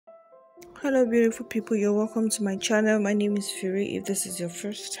Hello beautiful people, you're welcome to my channel. My name is Fury. If this is your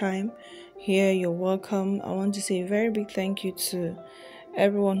first time here, you're welcome. I want to say a very big thank you to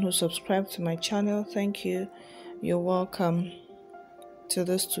everyone who subscribed to my channel. Thank you. You're welcome to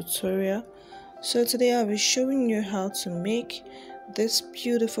this tutorial. So today I'll be showing you how to make this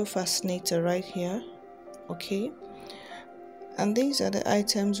beautiful fascinator right here. Okay, and these are the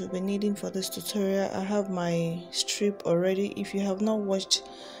items we'll be needing for this tutorial. I have my strip already. If you have not watched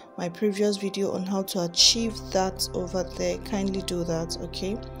my previous video on how to achieve that over there, kindly do that.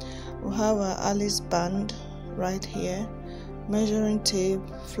 Okay, we'll have our Alice band right here, measuring tape,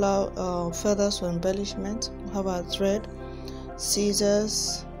 feathers for embellishment. We'll have our thread,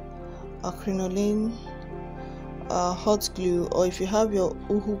 scissors, a crinoline, hot glue, or if you have your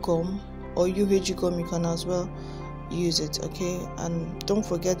uhu gum or UHG gum, you can as well use it. Okay, and don't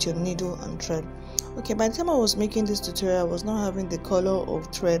forget your needle and thread. Okay, by the time I was making this tutorial, I was not having the color of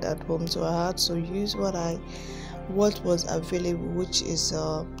thread at home, so I had to use what was available, which is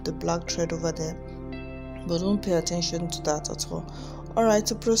the black thread over there, but don't pay attention to that at all. All right,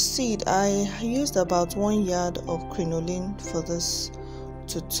 to proceed, I used about 1 yard of crinoline for this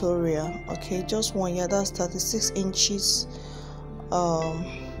tutorial. Okay, just 1 yard, that's 36 inches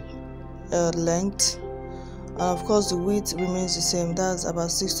length, and of course the width remains the same, that's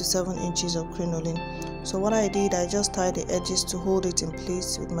about 6 to 7 inches of crinoline. So what I did, I just tied the edges to hold it in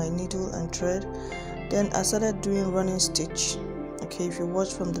place with my needle and thread. Then I started doing running stitch. Okay, if you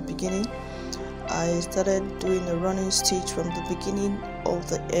watch from the beginning, I started doing a running stitch from the beginning of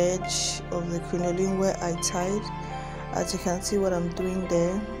the edge of the crinoline where I tied. As you can see what I'm doing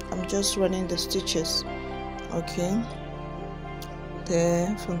there, I'm just running the stitches. Okay,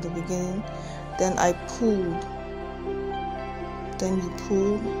 there from the beginning. Then I pulled, then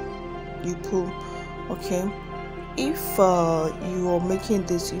you pull. Okay, if you are making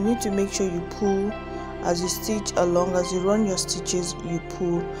this, you need to make sure you pull as you stitch along. As you run your stitches, you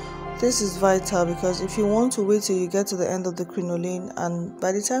pull. This is vital, because if you want to wait till you get to the end of the crinoline, and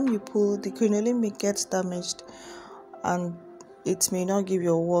by the time you pull, the crinoline may get damaged and it may not give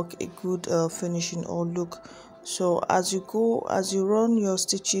your work a good finishing or look. So as you run your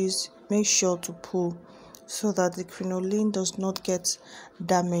stitches, make sure to pull so that the crinoline does not get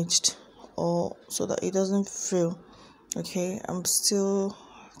damaged, or so that it doesn't fail. Okay, I'm still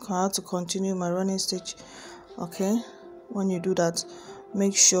going to continue my running stitch. Okay, when you do that,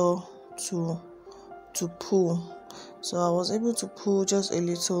 make sure to pull. So I was able to pull just a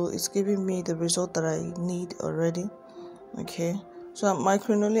little. It's giving me the result that I need already. Okay, so my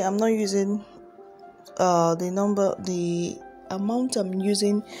crinoline, I'm not using the amount I'm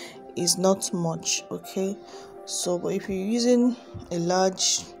using is not much. Okay, so but if you're using a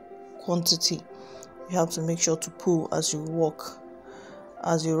large quantity, you have to make sure to pull as you walk,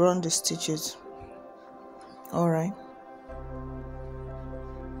 as you run the stitches. All right,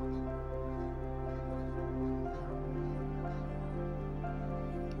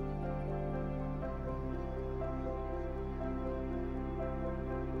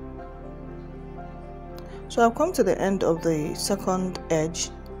 so I've come to the end of the second edge,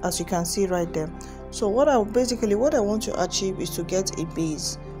 as you can see right there. So what I want to achieve is to get a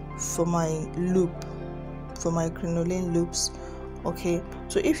base for my loop, for my crinoline loops. Okay,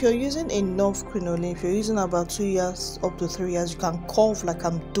 so if you're using enough crinoline, if you're using about 2 years up to 3 years, you can curve like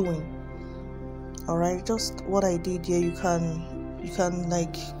I'm doing. All right, just what I did here, you can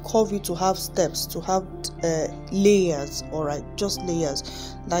like curve it to have steps, to have layers. All right, just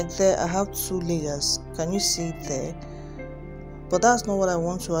layers. Like there I have 2 layers, can you see it there? But that's not what I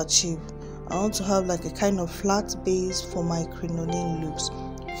want to achieve. I want to have like a kind of flat base for my crinoline loops.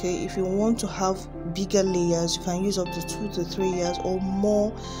 Okay, if you want to have bigger layers, you can use up to 2 to 3 years or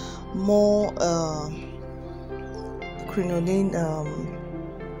more crinoline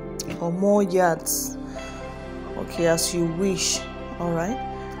or more yards. Okay, as you wish. All right,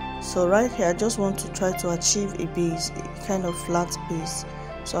 so right here I just want to try to achieve a base, a kind of flat base.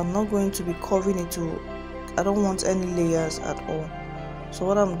 So I'm not going to be curving it to, I don't want any layers at all. So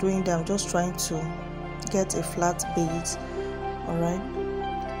what I'm doing there, I'm just trying to get a flat base. All right,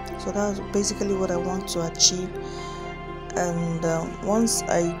 so that's basically what I want to achieve. And once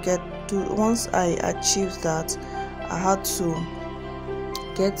I achieve that, I had to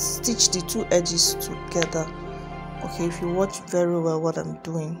stitch the 2 edges together. Okay, if you watch very well what I'm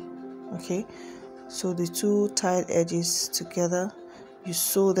doing. Okay, so the 2 tied edges together, you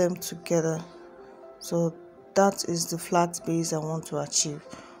sew them together. So that is the flat base I want to achieve.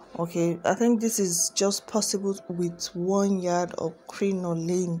 Okay, I think this is just possible with 1 yard of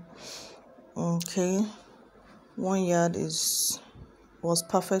crinoline. Okay, 1 yard is was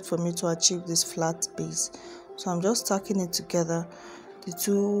perfect for me to achieve this flat base. So I'm just tacking it together, the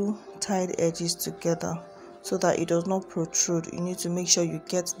two tied edges together, so that it does not protrude. You need to make sure you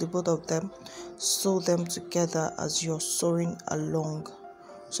get the both of them, sew them together as you're sewing along.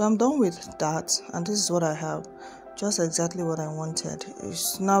 So I'm done with that, and this is what I have, just exactly what I wanted.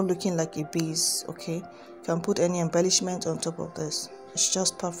 It's now looking like a base. Okay, you can put any embellishment on top of this. It's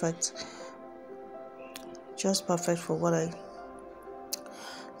just perfect for what I.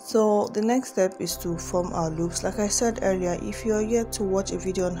 So the next step is to form our loops. Like I said earlier, if you're yet to watch a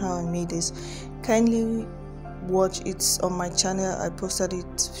video on how I made this, kindly watch it on my channel. I posted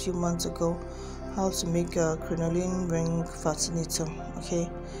it a few months ago, how to make a crinoline ring fascinator. Okay,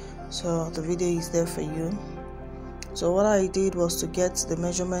 so the video is there for you. So what I did was to get the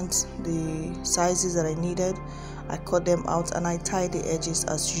measurements, the sizes that I needed. I cut them out and I tied the edges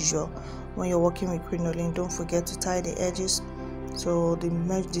as usual. When you're working with crinoline, don't forget to tie the edges. So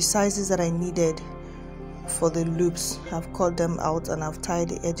the sizes that I needed for the loops, I've cut them out and I've tied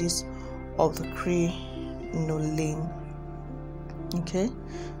the edges of the crinoline. Okay,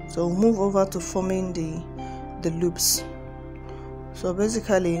 so move over to forming the loops. So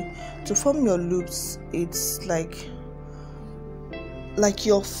basically, to form your loops, it's like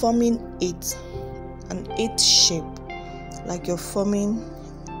you're forming an 8 shape, like you're forming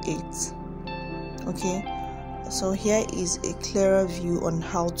 8. Okay, so here is a clearer view on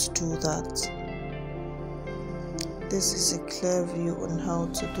how to do that. This is a clear view on how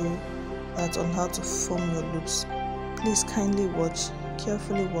to do that, on how to form your loops. Please kindly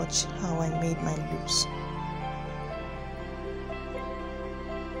carefully watch how I made my loops.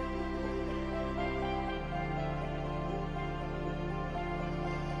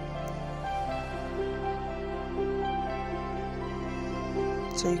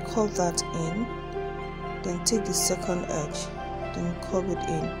 So you curve that in, then take the second edge, then curve it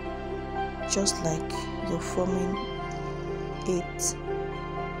in, just like you're forming 8.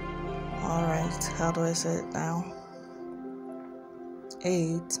 Alright, how do I say it now?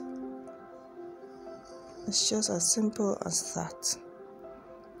 8. It's just as simple as that.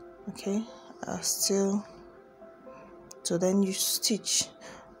 Okay, so then you stitch.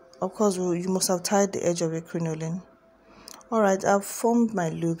 Of course, you must have tied the edge of your crinoline. Alright, I've formed my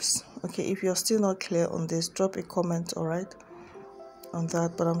loops. Okay, if you're still not clear on this, drop a comment, alright, on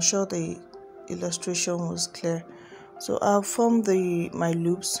that, but I'm sure the illustration was clear. So I've formed my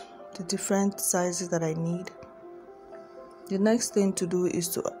loops, the different sizes that I need. The next thing to do is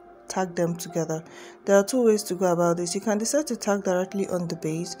to tag them together. There are 2 ways to go about this. You can decide to tag directly on the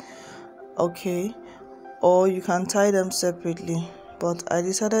base, okay, or you can tie them separately, but I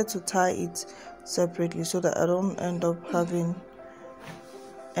decided to tie it separately so that I don't end up having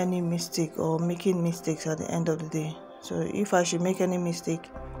any mistake or making mistakes at the end of the day. So if I should make any mistake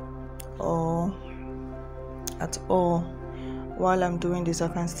or at all while I'm doing this, I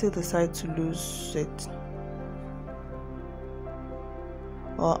can still decide to lose it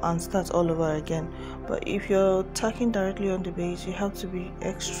and start all over again. But if you're tacking directly on the base, you have to be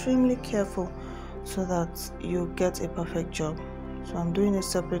extremely careful so that you get a perfect job. So I'm doing it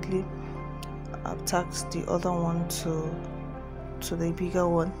separately. I've tacked the other one to the bigger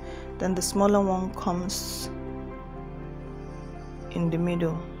one, then the smaller one comes in the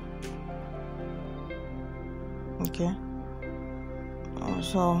middle. Okay,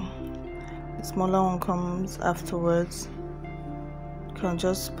 so the smaller one comes afterwards. You can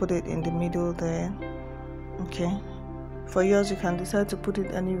just put it in the middle there. Okay, for yours you can decide to put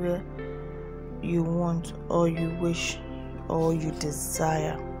it anywhere you want or you wish or you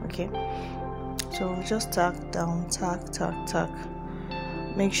desire. Okay, so just tack down, tack.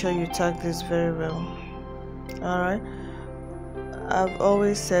 Make sure you tack this very well. Alright, I've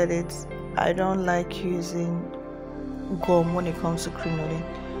always said it, I don't like using gum when it comes to crinoline.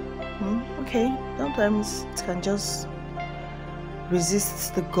 Okay, sometimes it can just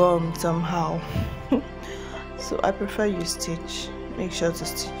resist the gum somehow. So I prefer you stitch. Make sure to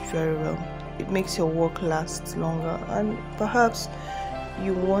stitch very well. It makes your work last longer, and perhaps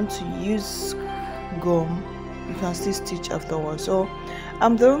you want to use gum, you can still stitch afterwards. So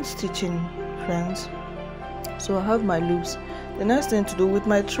I'm done stitching, friends. So I have my loops. The next thing to do, with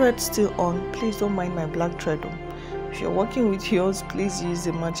my thread still on, please don't mind my black thread on. If you're working with yours, please use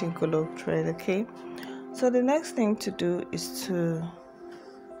the matching color thread. Okay, so the next thing to do is to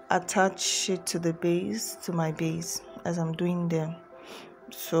attach it to the base, to my base, as I'm doing them.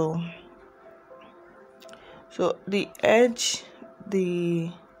 So the edge,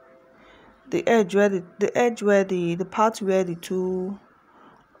 the edge where the part where the two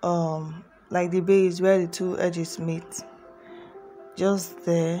like the base where the two edges meet, just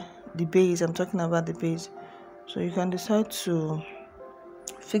the base. I'm talking about the base. So you can decide to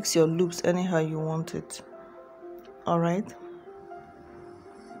fix your loops anyhow you want it. Alright,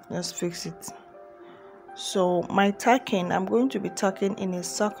 let's fix it. So my tacking, I'm going to be tacking in a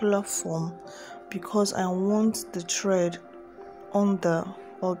circular form because I want the thread under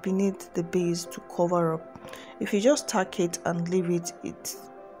or beneath the base to cover up. If you just tack it and leave it,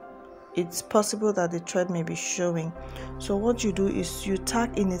 it's possible that the thread may be showing. So what you do is you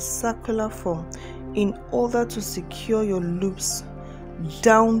tack in a circular form in order to secure your loops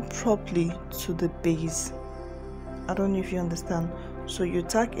down properly to the base. I don't know if you understand. So you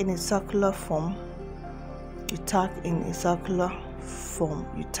tack in a circular form, you tack in a circular form,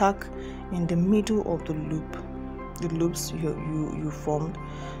 you tack in the middle of the loop, the loops you formed,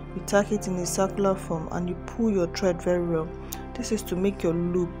 you tack it in a circular form, and you pull your thread very well. This is to make your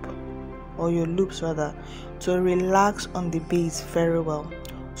loop, or your loops rather, to relax on the base very well,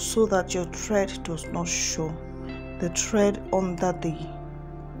 so that your thread does not show. The thread under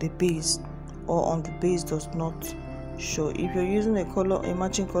the base or on the base does not show. If you're using a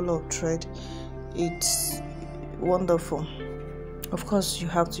matching color of thread, it's wonderful. Of course you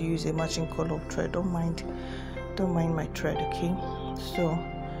have to use a matching color of thread. Don't mind my thread, okay? So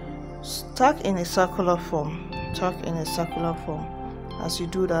tack in a circular form, tack in a circular form. As you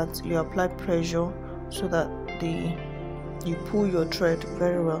do that, you apply pressure so that you pull your thread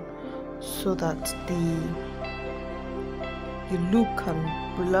very well, so that the loop can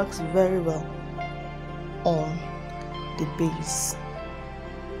relax very well on the base.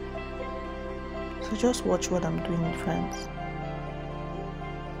 So just watch what I'm doing, friends.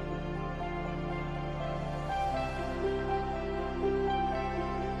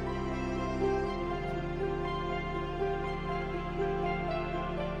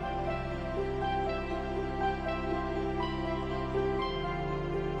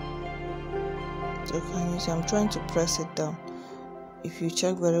 So can you see I'm trying to press it down? If you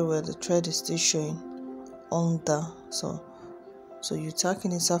check very well, the thread is still showing under. So you tack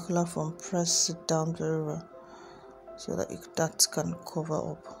in a circular form, press it down very well so that that can cover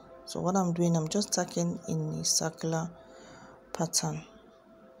up. So what I'm doing, I'm just tacking in a circular pattern.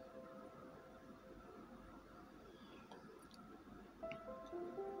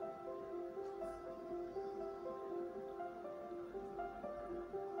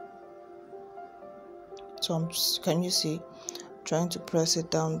 So can you see, trying to press it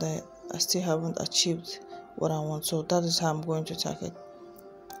down there, I still haven't achieved what I want. So that is how I'm going to tack it.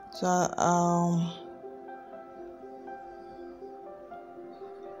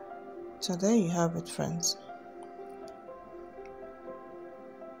 So there you have it, friends.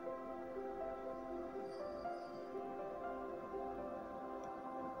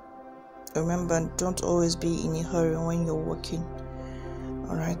 Remember, don't always be in a hurry when you're working.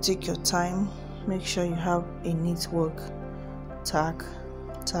 Alright, take your time. Make sure you have a neat work. Tack,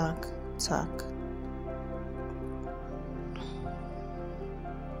 tack, tack.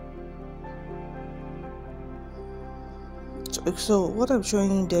 So what I'm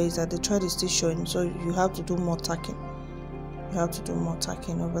showing you there is that the thread is still showing, so you have to do more tacking. You have to do more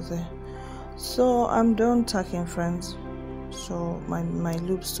tacking over there. So I'm done tacking, friends. So my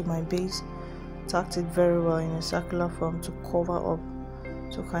loops to my base, tacked it very well in a circular form to cover up.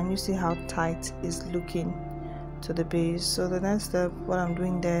 So can you see how tight it's looking to the base? So the next step, what I'm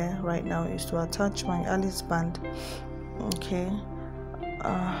doing there right now, is to attach my Alice band. Okay,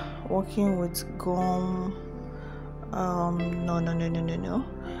 working with gum. No,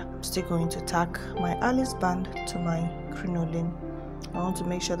 I'm still going to tack my Alice band to my crinoline. I want to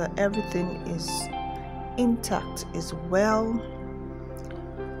make sure that everything is intact, is well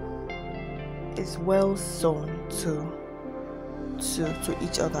sewn to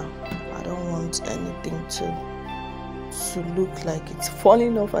each other. I don't want anything to look like it's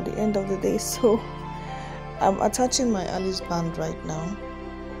falling off at the end of the day. So I'm attaching my Alice band right now.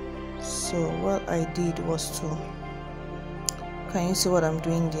 So what I did was can you see what I'm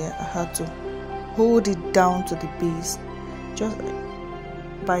doing there? I had to hold it down to the base, just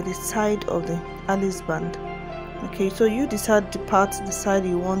by the side of the Alice band. Okay, so you decide the side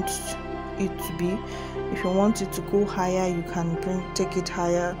you want it to be. If you want it to go higher, you can take it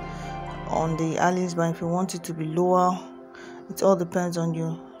higher on the Alice band. If you want it to be lower, it all depends on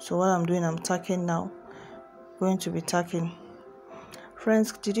you. So what I'm doing, I'm tacking now. Going to be tacking.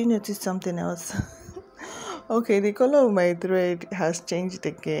 Friends, did you notice something else? Okay, the color of my thread has changed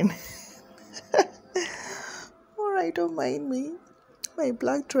again. Alright, don't mind me. My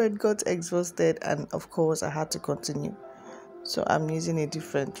black thread got exhausted, and of course I had to continue. So I'm using a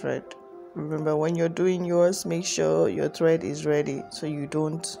different thread. Remember, when you're doing yours, make sure your thread is ready so you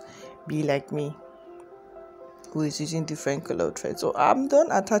don't be like me, who is using different color thread. So I'm done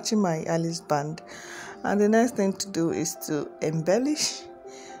attaching my Alice band, and the next thing to do is to embellish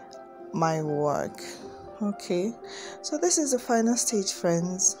my work. Okay, so this is the final stage,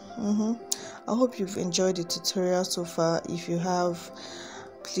 friends. I hope you've enjoyed the tutorial so far. If you have,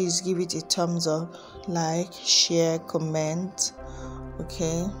 please give it a thumbs up, like, share, comment.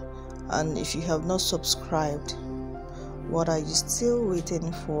 Okay, and if you have not subscribed, what are you still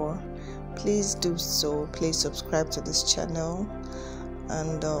waiting for? Please do so. Please subscribe to this channel,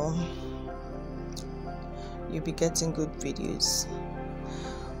 and you'll be getting good videos.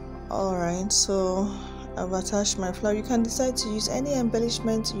 Alright, so I've attached my flower. You can decide to use any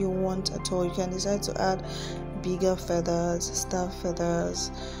embellishment you want at all. You can decide to add bigger feathers, star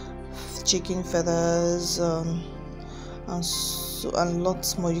feathers, chicken feathers, and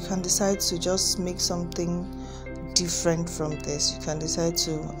lots more. You can decide to just make something different from this. You can decide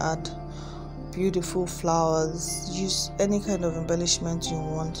to add beautiful flowers, use any kind of embellishment you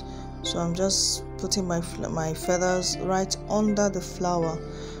want. So I'm just putting my feathers right under the flower.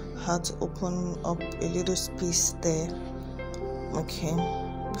 I had to open up a little space there. Okay,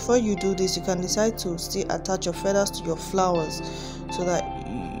 before you do this, you can decide to still attach your feathers to your flowers, so that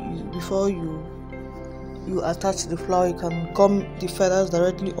before you attach the flower, you can gum the feathers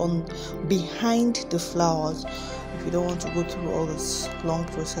directly on behind the flowers, if you don't want to go through all this long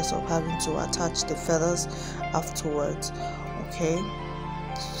process of having to attach the feathers afterwards. Okay,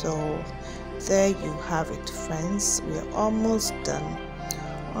 so there you have it, friends. We are almost done.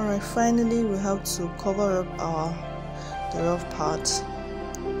 Alright, finally we have to cover up the rough part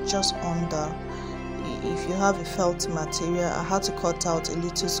just under. If you have a felt material, I had to cut out a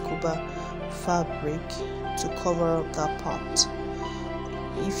little scuba fabric to cover up that part.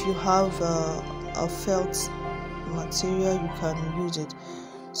 If you have a felt material, you can use it.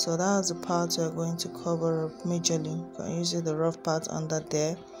 So that's the part we're going to cover up majorly. You can use the rough part under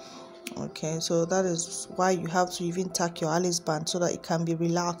there. Okay, so that is why you have to even tack your Alice band, so that it can be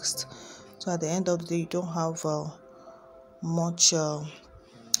relaxed, so at the end of the day you don't have much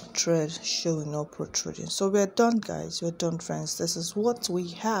thread showing or protruding. So we're done, guys. We're done, friends. This is what we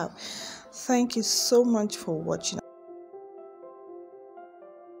have. Thank you so much for watching.